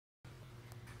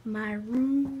my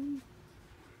room.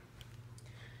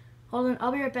 Hold on,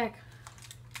 I'll be right back.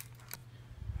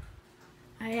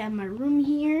 I have my room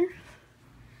here.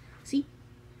 See?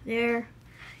 There.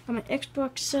 Got my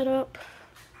Xbox set up.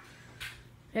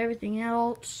 Everything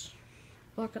else.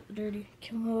 Lock up the dirty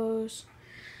clothes.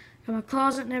 Got my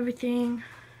closet and everything.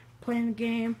 Playing the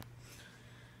game.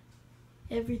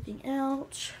 Everything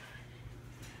else.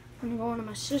 I'm gonna go into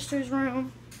my sister's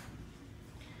room.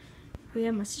 We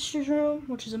have my sister's room,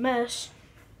 which is a mess.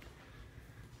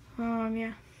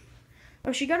 Yeah.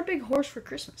 Oh, she got a big horse for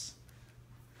Christmas.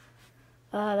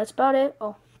 That's about it.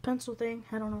 Oh, pencil thing.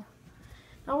 I don't know.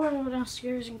 Now we're gonna go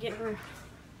downstairs and get her.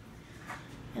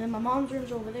 And then my mom's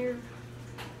room's over there.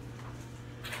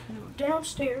 And go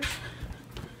downstairs.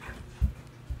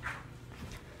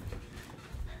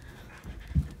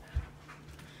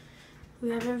 We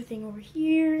have everything over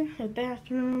here. A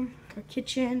bathroom, a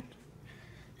kitchen,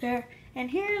 there. And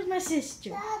here's my sister.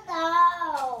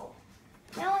 No.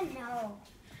 No.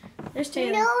 There's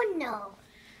Taylor. No.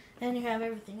 Then you have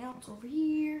everything else over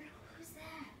here. Who's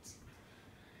that?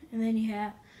 And then you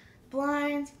have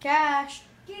blinds, cash.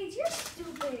 Gage, you're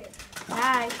stupid.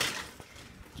 Hi.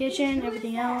 Kitchen,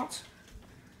 everything else.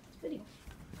 Video.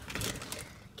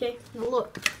 Okay, now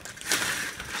look.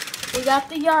 We got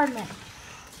the yard man.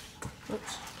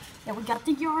 Oops. Yeah, we got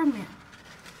the yard man.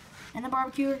 And the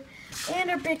barbecue. And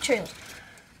our big trailer.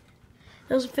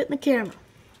 Doesn't fit in the camera.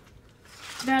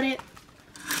 That's about it.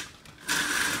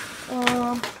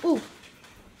 Ooh.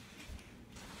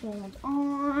 Hold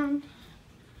on.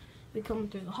 We come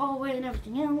through the hallway and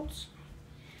everything else.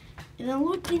 And then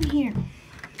look in here.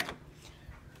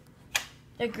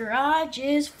 The garage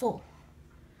is full.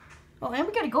 Oh, and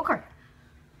we got a go-kart.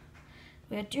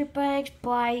 We got dirt bikes,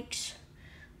 bikes.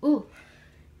 Ooh.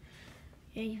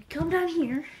 Yeah, you come down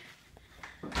here.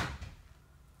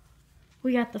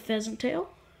 We got the pheasant tail.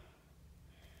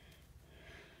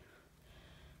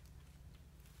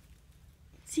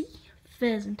 See?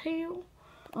 Pheasant tail.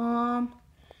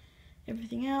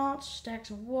 Everything else. Stacks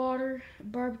of water, a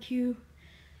barbecue.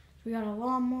 We got a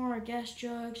lawnmower, gas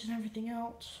jugs, and everything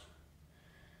else.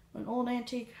 An old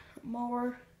antique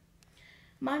mower.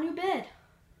 My new bed.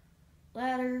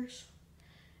 Ladders.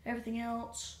 Everything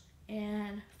else.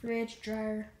 And fridge,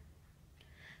 dryer.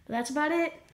 But that's about it.